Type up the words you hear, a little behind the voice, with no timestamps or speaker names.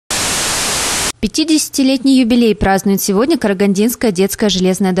50-летний юбилей празднует сегодня Карагандинская детская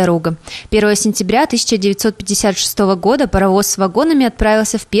железная дорога. 1 сентября 1956 года паровоз с вагонами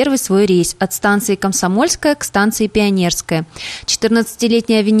отправился в первый свой рейс от станции Комсомольская к станции Пионерская.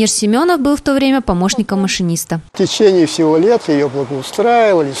 14-летний Авенир Семенов был в то время помощником машиниста. В течение всего лета ее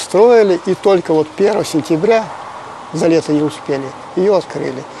благоустраивали, строили, и только 1 сентября, за лето не успели, ее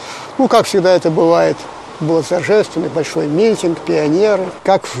открыли. Как всегда это бывает, был торжественный большой митинг, пионеры.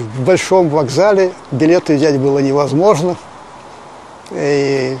 Как в большом вокзале, билеты взять было невозможно.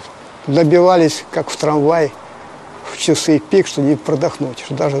 И набивались, как в трамвай, в часы пик, чтобы не продохнуть,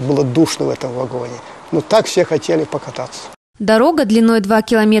 что даже было душно в этом вагоне. Но так все хотели покататься. Дорога длиной 2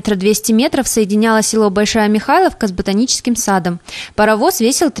 километра 200 метров соединяла село Большая Михайловка с ботаническим садом. Паровоз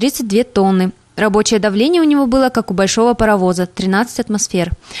весил 32 тонны. Рабочее давление у него было, как у большого паровоза, 13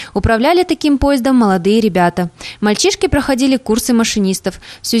 атмосфер. Управляли таким поездом молодые ребята. Мальчишки проходили курсы машинистов.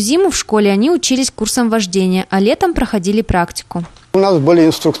 Всю зиму в школе они учились курсам вождения, а летом проходили практику. У нас были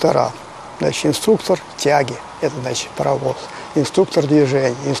инструктора. Инструктор тяги, это паровоз. Инструктор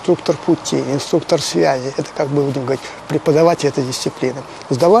движения, инструктор пути, инструктор связи. Это, как бы будем говорить, преподаватель этой дисциплины.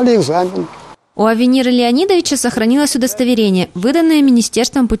 Сдавали экзамен. У Авенира Леонидовича сохранилось удостоверение, выданное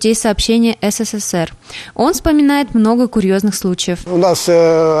Министерством путей сообщения СССР. Он вспоминает много курьезных случаев. У нас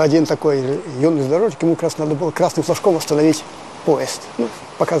один такой юный дорожник, ему как раз надо было красным флажком остановить поезд,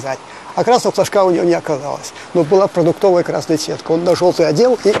 показать. А красного флажка у него не оказалось. Но была продуктовая красная сетка. Он на желтый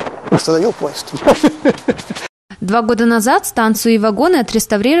одел и остановил поезд. 2 года назад станцию и вагоны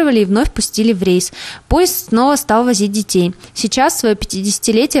отреставрировали и вновь пустили в рейс. Поезд снова стал возить детей. Сейчас, в свое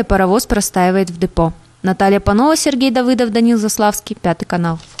 50-летие, паровоз простаивает в депо. Наталья Панова, Сергей Давыдов, Данил Заславский, 5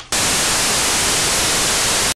 канал.